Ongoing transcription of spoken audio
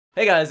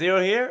Hey guys,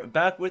 Zero here,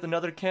 back with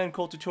another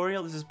KanColle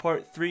tutorial. This is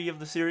part 3 of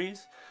the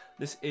series.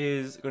 This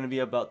is going to be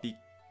about the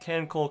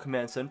KanColle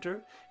Command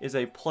Center. It's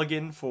a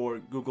plugin for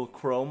Google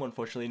Chrome.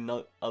 Unfortunately,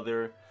 no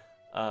other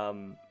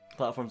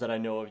platforms that I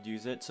know of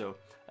use it. So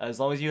as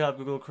long as you have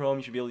Google Chrome,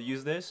 you should be able to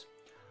use this.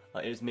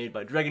 It is made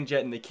by DragonJet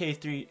and the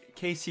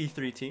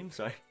KC3 team.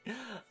 Sorry,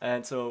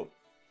 and so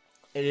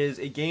it is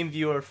a game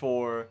viewer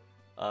for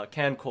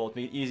KanColle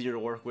to make it easier to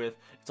work with.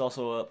 It's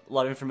also a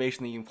lot of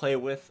information that you can play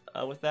with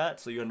that,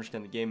 so you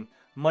understand the game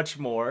much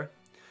more.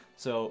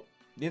 So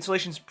the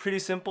installation is pretty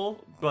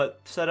simple, but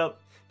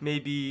setup may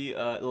be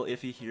a little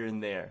iffy here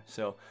and there.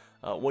 So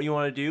what you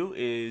want to do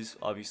is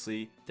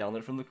obviously download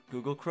it from the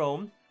Google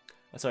Chrome.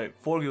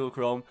 For Google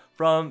Chrome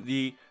from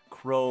the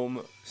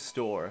Chrome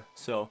store.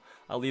 So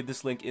I'll leave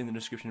this link in the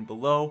description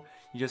below.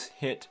 You just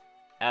hit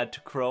add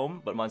to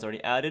Chrome, but mine's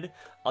already added.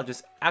 I'll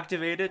just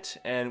activate it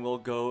and we'll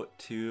go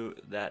to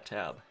that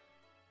tab.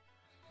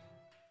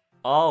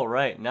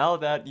 Alright, now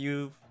that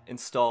you've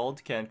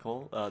installed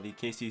KanColle, the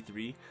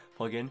KC3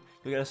 plugin,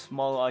 you'll get a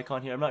small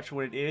icon here. I'm not sure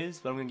what it is,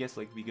 but I'm gonna guess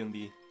like gonna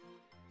be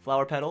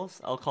flower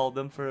petals, I'll call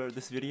them for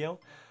this video.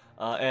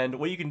 And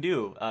what you can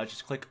do,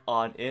 just click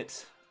on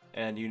it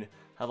and you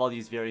have all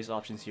these various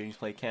options here. You can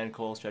play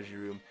KanColle, strategy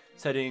room,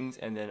 settings,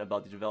 and then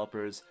about the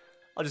developers.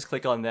 I'll just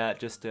click on that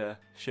just to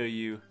show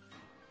you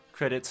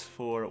credits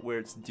for where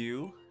it's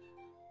due.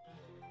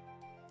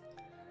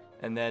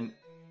 And then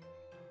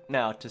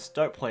now to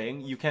start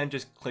playing, you can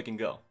just click and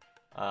go.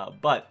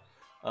 But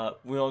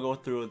we'll go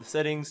through the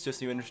settings just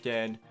so you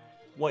understand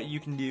what you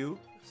can do.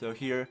 So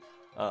here,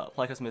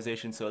 apply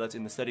customization, so that's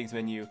in the settings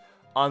menu.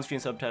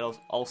 On-screen subtitles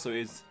also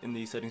is in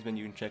the settings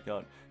menu. You can check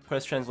out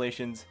quest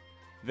translations.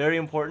 Very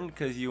important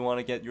because you want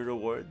to get your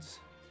rewards.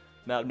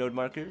 Map node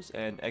markers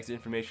and exit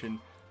information.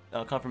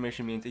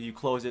 Confirmation means if you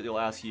close it, it'll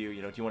ask you,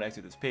 do you want to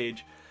exit this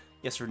page?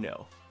 Yes or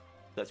no.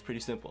 That's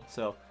pretty simple.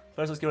 So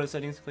first, let's go to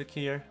settings. Click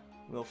here,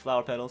 little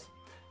flower petals,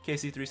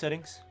 KC3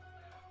 settings.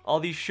 All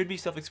these should be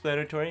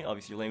self-explanatory.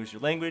 Obviously, your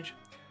language.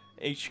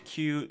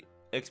 HQ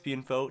XP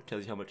info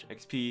tells you how much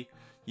XP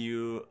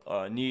you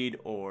need,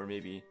 or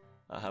maybe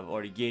have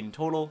already gained in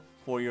total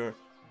for your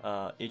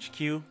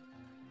HQ.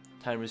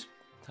 Time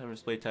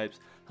display types,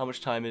 how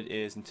much time it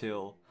is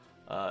until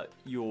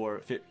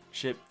your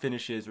ship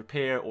finishes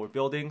repair or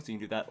building, so you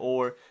can do that,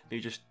 or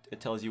maybe just it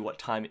tells you what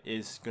time it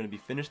is going to be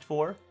finished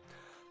for.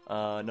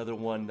 Another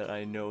one that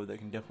I know that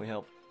can definitely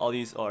help. All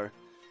these are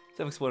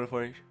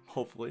self-explanatory,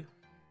 hopefully.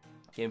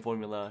 Game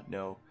formula,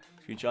 no.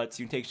 Screenshots,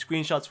 you can take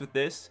screenshots with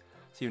this,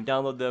 so you can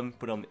download them,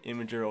 put on the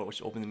imager, or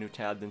just open the new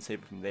tab, then save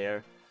it from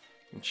there.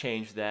 You can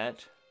change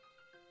that.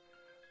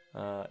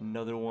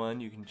 Another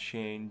one you can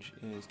change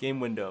is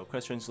game window,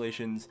 quest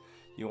translations.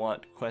 You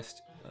want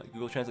quest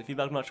Google Translate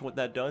feedback. I'm not sure what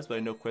that does, but I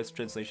know quest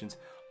translations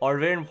are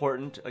very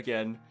important.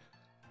 Again,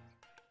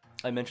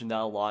 I mentioned that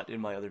a lot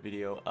in my other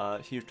video.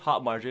 Here,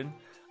 top margin.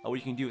 What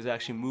you can do is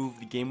actually move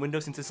the game window,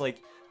 since it's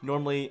like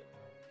normally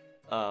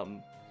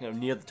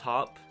near the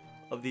top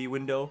of the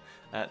window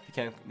at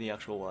the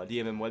actual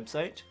DMM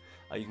website.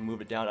 You can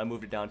move it down. I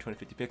moved it down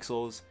 250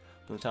 pixels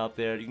from the top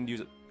there. You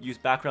can use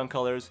background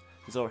colors.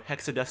 These are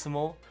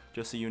hexadecimal,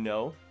 just so you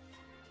know.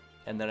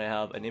 And then I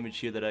have an image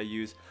here that I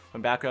use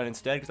from background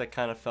instead because I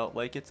kind of felt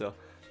like it. So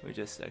let me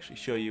just actually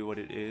show you what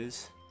it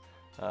is.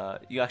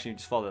 You actually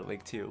just follow that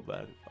link too,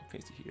 but I'll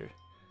paste it here.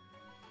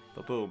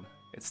 But boom,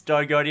 it's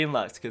Star Guardian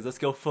Lux, because let's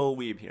go full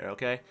weeb here,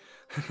 okay?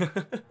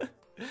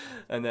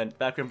 And then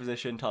background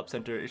position, top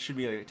center, it should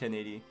be like a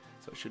 1080,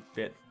 so it should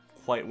fit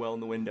quite well in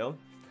the window.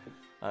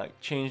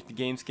 Change the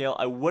game scale.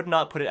 I would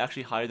not put it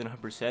actually higher than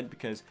 100%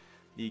 because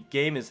the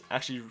game is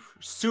actually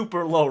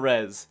super low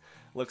res.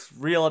 Looks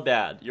real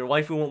bad. Your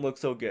waifu won't look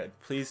so good.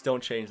 Please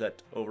don't change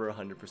that over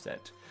 100%.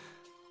 And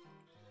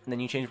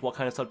then you change what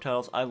kind of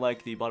subtitles. I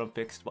like the bottom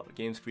fixed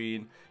game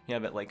screen. You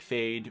have it like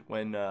fade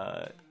when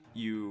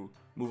you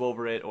move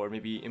over it, or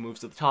maybe it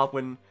moves to the top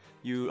when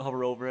you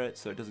hover over it,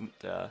 so it doesn't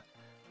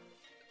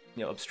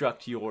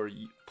obstruct your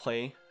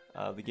play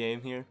of the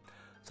game here.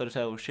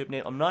 Subtitle with ship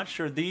name. I'm not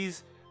sure.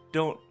 These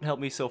don't help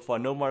me so far.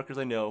 No markers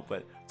I know,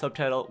 but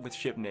subtitle with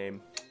ship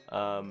name.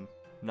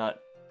 Not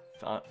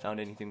found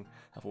anything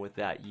helpful with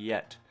that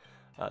yet.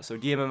 So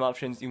DMM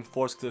options, you can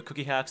force the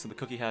cookie hack. So the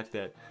cookie hack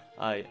that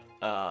I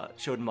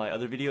showed in my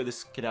other video,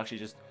 this could actually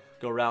just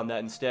go around that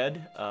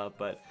instead.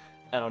 But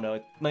I don't know,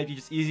 it might be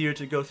just easier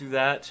to go through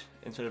that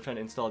instead of trying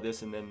to install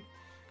this and then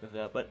go through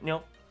that. But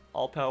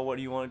all power, what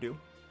do you want to do?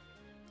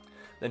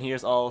 Then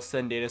here's all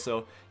send data.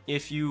 So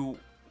if you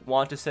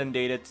want to send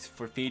data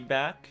for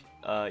feedback,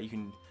 you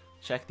can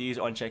check these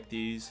or uncheck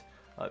these.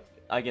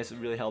 I guess it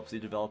really helps the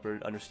developer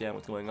understand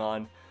what's going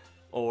on,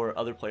 or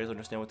other players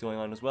understand what's going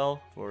on as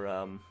well for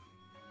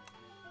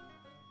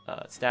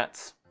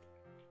stats.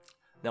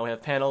 Now we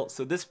have panel.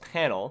 So this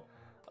panel,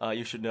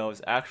 you should know,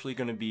 is actually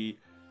going to be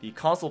the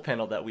console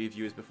panel that we've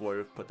used before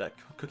to put that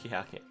cookie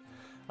hack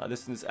in.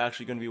 This is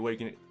actually going to be where you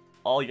can get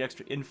all your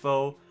extra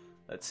info.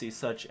 Let's see,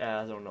 such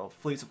as, I don't know,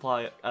 fleet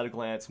supply at a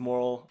glance,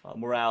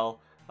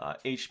 morale,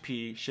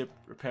 HP, ship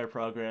repair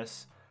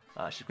progress,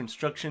 ship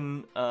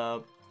construction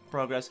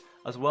progress,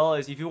 as well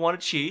as if you want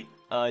to cheat,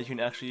 you can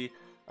actually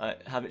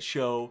have it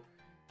show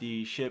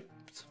the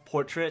ship's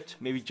portrait,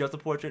 maybe just a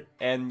portrait,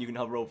 and you can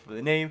hover over for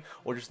the name,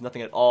 or just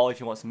nothing at all if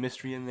you want some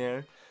mystery in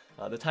there.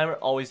 The timer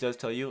always does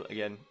tell you,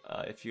 again,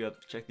 if you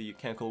have checked the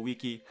KanColle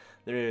wiki,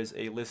 there is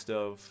a list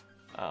of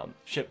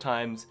ship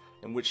times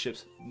and which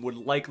ships would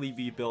likely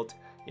be built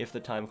if the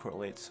time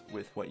correlates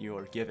with what you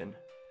are given.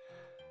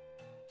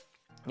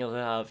 You'll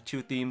have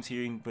two themes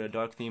here. You can put a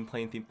dark theme,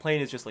 plain theme.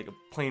 Plain is just like a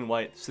plain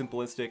white,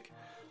 simplistic,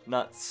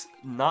 not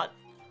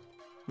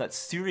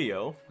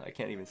Surio. I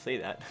can't even say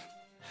that.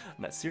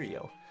 Not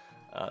Surio.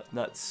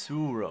 Not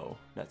Suro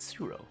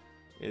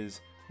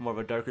is more of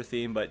a darker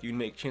theme, but you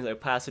can change the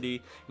opacity.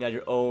 You can add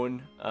your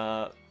own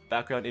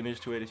background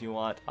image to it if you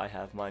want. I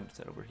have mine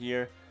set over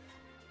here.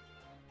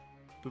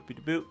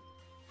 Boopity boop.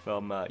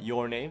 From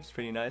Your Name. It's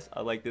pretty nice. I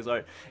like this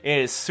art. It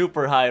is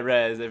super high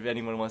res if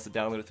anyone wants to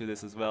download it through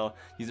this as well.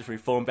 Use it for your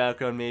phone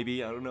background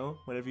maybe. I don't know.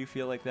 Whatever you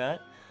feel like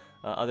that.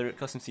 Other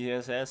custom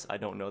CSS, I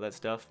don't know that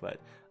stuff, but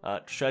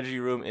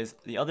strategy room is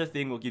the other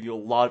thing. Will give you a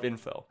lot of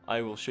info.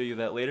 I will show you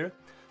that later,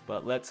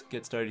 but let's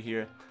get started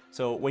here.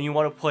 So when you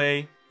want to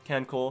play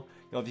KanColle,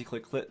 you'll have to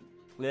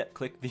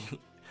click the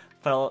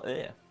final.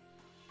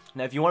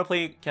 Now if you want to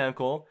play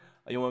KanColle,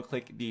 you want to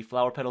click the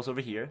flower petals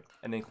over here,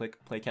 and then click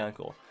play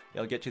KanColle.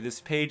 You'll get to this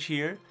page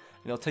here, and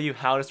it'll tell you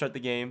how to start the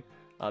game.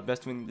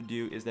 Best thing to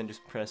do is then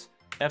just press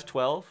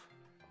F12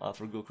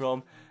 for Google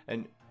Chrome,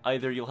 and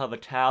either you'll have a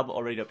tab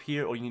already up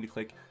here, or you need to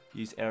click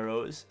these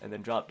arrows and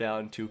then drop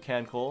down to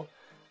KanColle.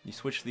 You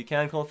switch to the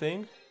KanColle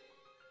thing.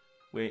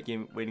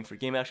 Waiting for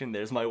game action.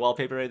 There's my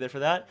wallpaper right there for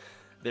that.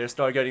 There's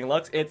Starguiding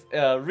Lux. It's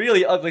a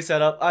really ugly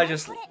setup. I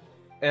just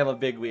am a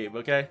big weeb,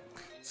 okay?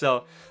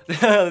 So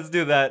let's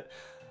do that.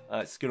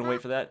 Just gonna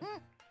wait for that.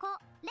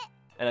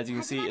 And as you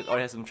can see, it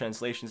already has some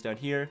translations down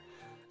here.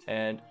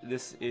 And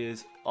this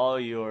is all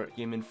your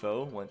game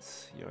info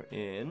once you're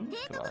in.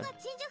 Come on.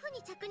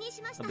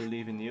 I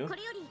believe in you.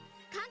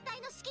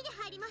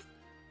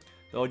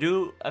 Though I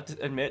do have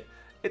to admit,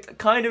 it's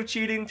kind of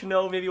cheating to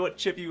know maybe what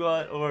ship you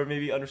got, or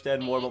maybe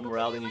understand more about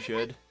morale than you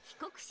should.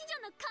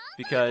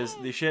 Because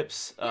the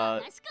ships,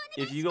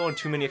 if you go on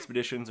too many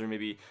expeditions or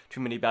maybe too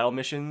many battle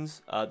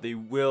missions, they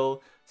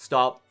will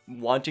stop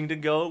wanting to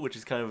go, which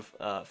is kind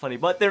of funny.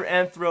 But they're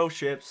anthro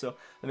ships, so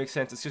that makes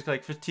sense. It's just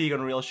like fatigue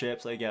on real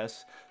ships, I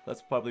guess.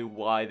 That's probably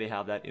why they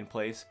have that in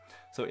place.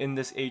 So in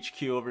this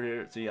HQ over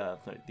here,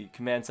 the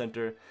command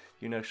center,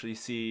 you can actually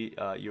see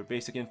your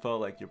basic info,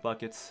 like your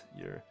buckets,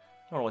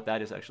 I don't know what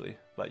that is actually,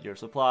 but your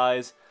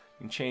supplies.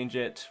 You can change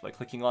it by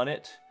clicking on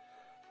it.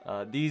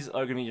 These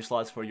are going to be your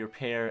slots for your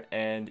pair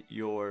and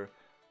your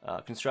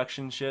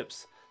construction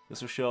ships.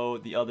 This will show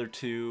the other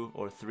 2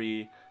 or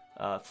 3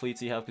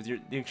 fleets you have, because you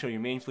can show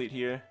your main fleet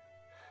here.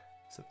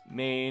 So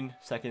main,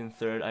 second,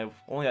 third. I've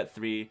only got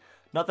 3.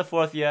 Not the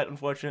 4th yet,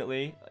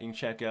 unfortunately. You can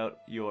check out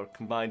your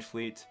combined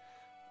fleet.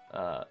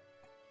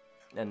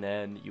 And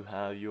then you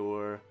have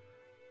your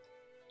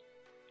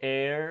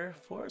Air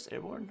Force,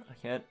 Airborne? I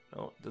can't.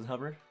 Oh, doesn't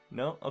hover?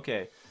 No?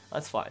 Okay,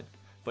 that's fine.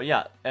 But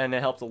yeah, and it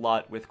helps a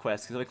lot with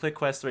quests, because if I click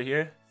quests right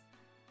here,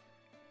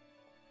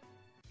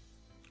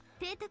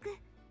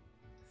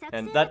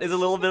 and that is a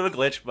little bit of a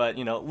glitch, but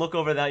you know, look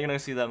over that, you're not gonna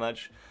see that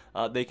much.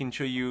 They can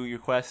show you your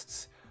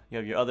quests. You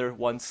have your other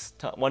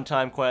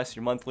one-time quests,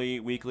 your monthly,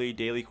 weekly,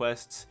 daily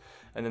quests,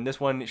 and then this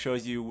one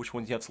shows you which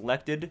ones you have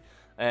selected.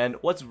 And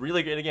what's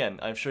really great, again,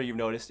 I'm sure you've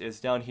noticed,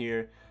 is down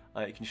here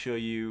it can show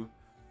you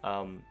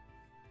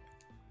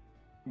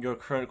your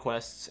current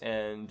quests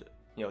and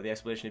the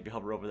explanation if you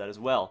hover over that as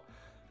well.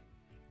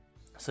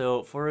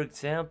 So, for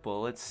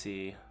example, let's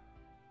see.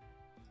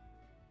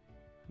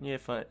 Yeah,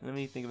 fine. Let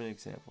me think of an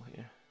example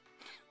here.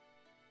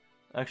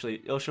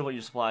 Actually, it'll show what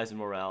your supplies and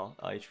morale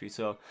HP.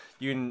 So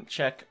you can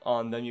check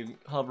on them. You can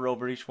hover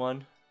over each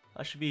one.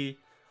 That should be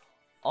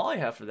all I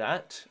have for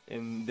that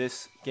in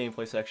this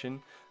gameplay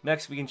section.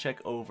 Next, we can check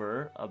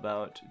over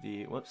about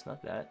the whoops,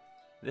 not that.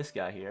 This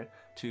guy here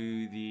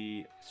to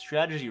the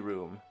strategy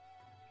room.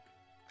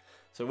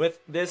 So with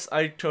this,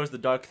 I chose the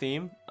dark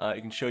theme.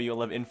 It can show you a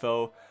lot of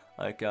info,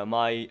 like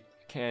my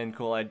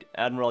KanColle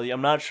Admiralty.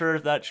 I'm not sure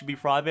if that should be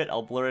private.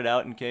 I'll blur it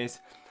out in case.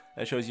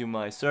 It shows you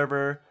my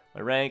server,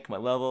 my rank, my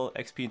level,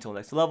 XP until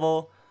next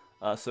level.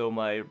 So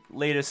my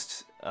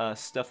latest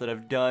stuff that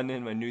I've done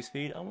in my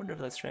newsfeed. I wonder if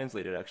that's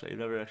translated actually. I've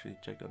never actually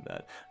checked on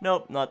that.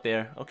 Nope, not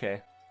there.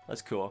 Okay,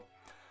 that's cool.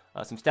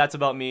 Some stats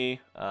about me,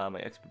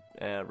 my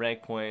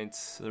rank points,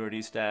 celebrity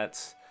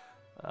stats.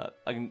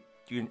 You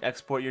can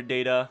export your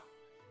data,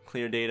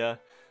 clear data.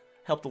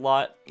 Helped a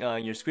lot.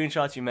 Your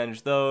screenshots, you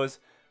manage those.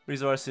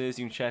 Resources,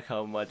 you can check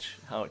how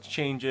it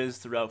changes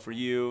throughout for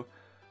you.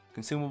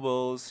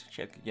 Consumables,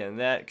 check again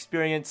that.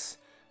 Experience,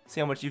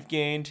 see how much you've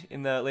gained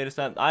in the latest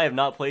time. I have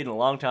not played in a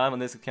long time on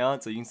this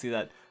account, so you can see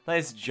that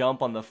nice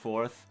jump on the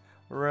 4th,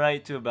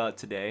 right to about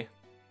today.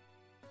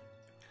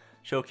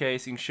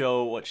 Showcase, you can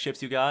show what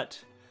ships you got.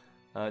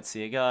 Let's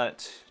see, I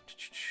got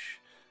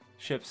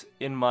ships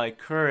in my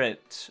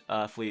current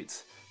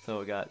fleets,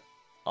 so I got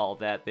all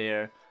that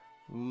there.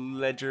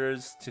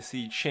 Ledgers to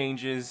see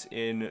changes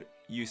in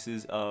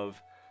uses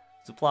of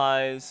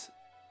supplies.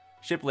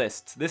 Ship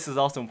lists. This is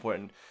also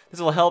important. This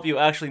will help you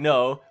actually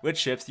know which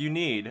ships you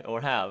need or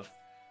have.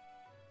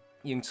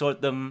 You can sort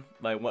them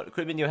by what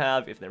equipment you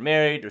have, if they're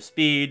married or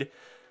speed.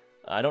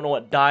 I don't know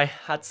what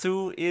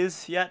Daihatsu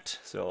is yet,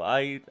 so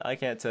I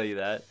can't tell you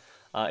that.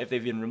 If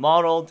they've been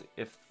remodeled,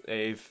 if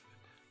they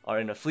are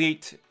in a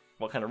fleet,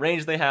 what kind of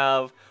range they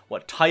have,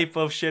 what type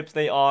of ships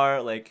they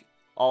are, like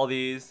all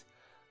these.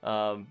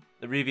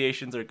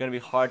 Abbreviations are going to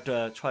be hard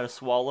to try to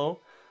swallow.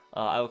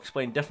 I'll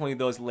explain definitely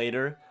those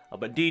later.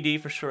 But DD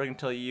for sure I can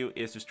tell you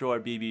is destroyer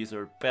BBs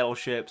or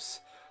battleships.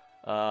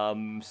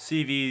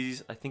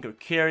 CVs I think are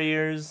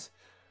carriers.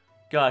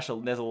 Gosh,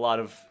 there's a lot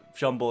of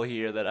jumble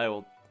here that I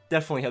will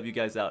definitely help you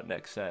guys out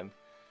next time.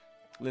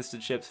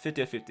 Listed ships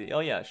 50 of 50. Oh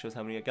yeah, it shows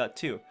how many I got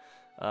too.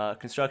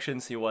 Construction,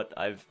 see what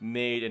I've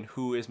made and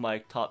who is my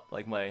top,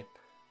 like my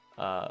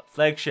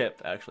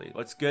flagship actually.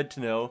 What's good to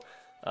know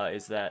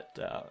is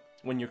that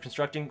when you're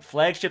constructing,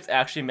 flagships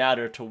actually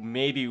matter to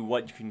maybe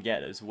what you can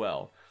get as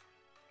well.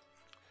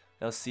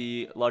 Now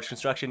see large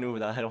construction. Ooh,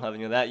 I don't have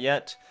any of that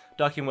yet.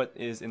 Docking what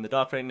is in the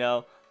dock right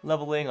now.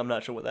 Leveling, I'm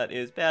not sure what that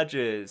is.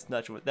 Badges,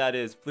 not sure what that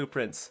is.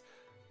 Blueprints,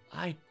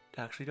 I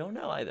actually don't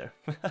know either.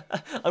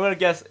 I'm gonna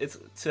guess it's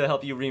to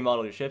help you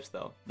remodel your ships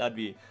though. That'd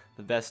be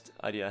the best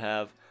idea I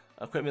have.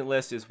 Equipment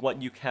list is what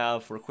you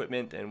have for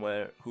equipment and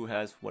who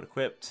has what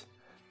equipped.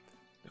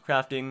 The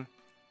crafting,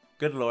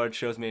 good lord,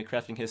 shows me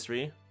crafting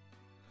history.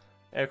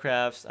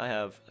 Aircrafts, I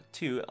have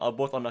 2,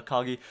 both on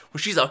Nakagi,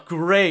 which she's a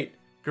great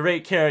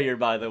carrier,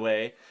 by the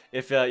way.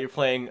 If you're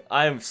playing,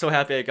 I am so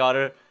happy I got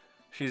her.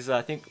 She's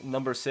I think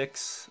number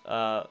 6,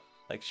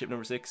 like ship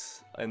number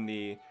 6 in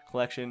the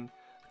collection.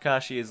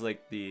 Akashi is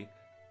like the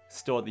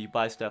store that you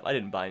buy stuff. I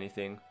didn't buy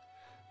anything.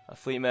 A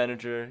fleet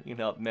manager, you can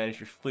help manage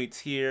your fleets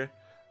here.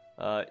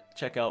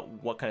 Check out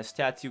what kind of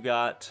stats you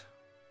got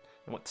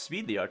and what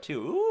speed they are too.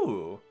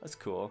 Ooh, that's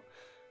cool.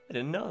 I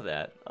didn't know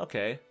that.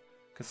 Okay.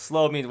 Because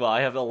slow means, well,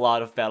 I have a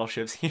lot of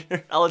battleships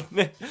here, I'll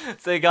admit.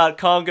 So I got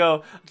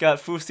Congo, got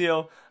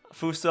Fuso,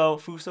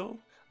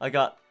 I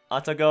got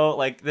Atago,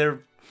 like, they're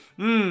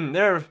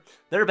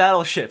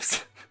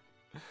battleships.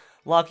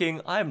 Locking,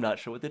 I'm not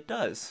sure what it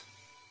does.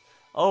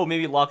 Oh,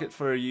 maybe lock it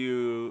for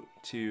you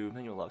to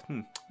manual lock.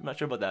 I'm not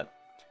sure about that.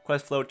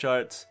 Quest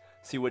flowcharts,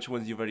 see which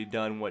ones you've already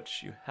done,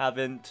 which you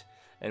haven't,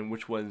 and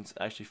which ones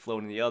actually flow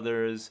in the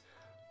others.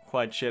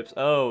 Quad ships,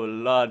 oh,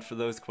 lord for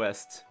those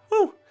quests.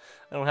 Woo!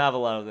 I don't have a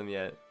lot of them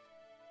yet.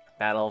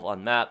 Battle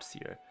on maps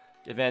here.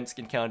 Events,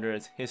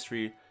 encounters,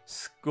 history,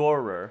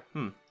 scorer. I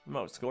don't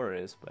know what scorer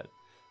is, but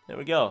there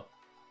we go.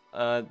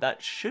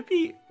 That should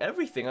be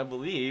everything, I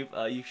believe.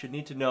 You should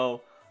need to know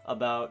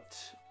about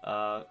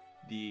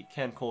the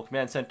KanColle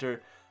Command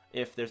Center.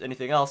 If there's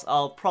anything else,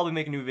 I'll probably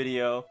make a new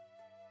video.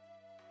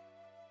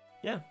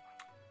 Yeah.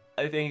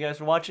 I thank you guys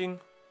for watching,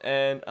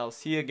 and I'll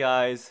see you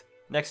guys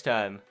next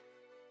time.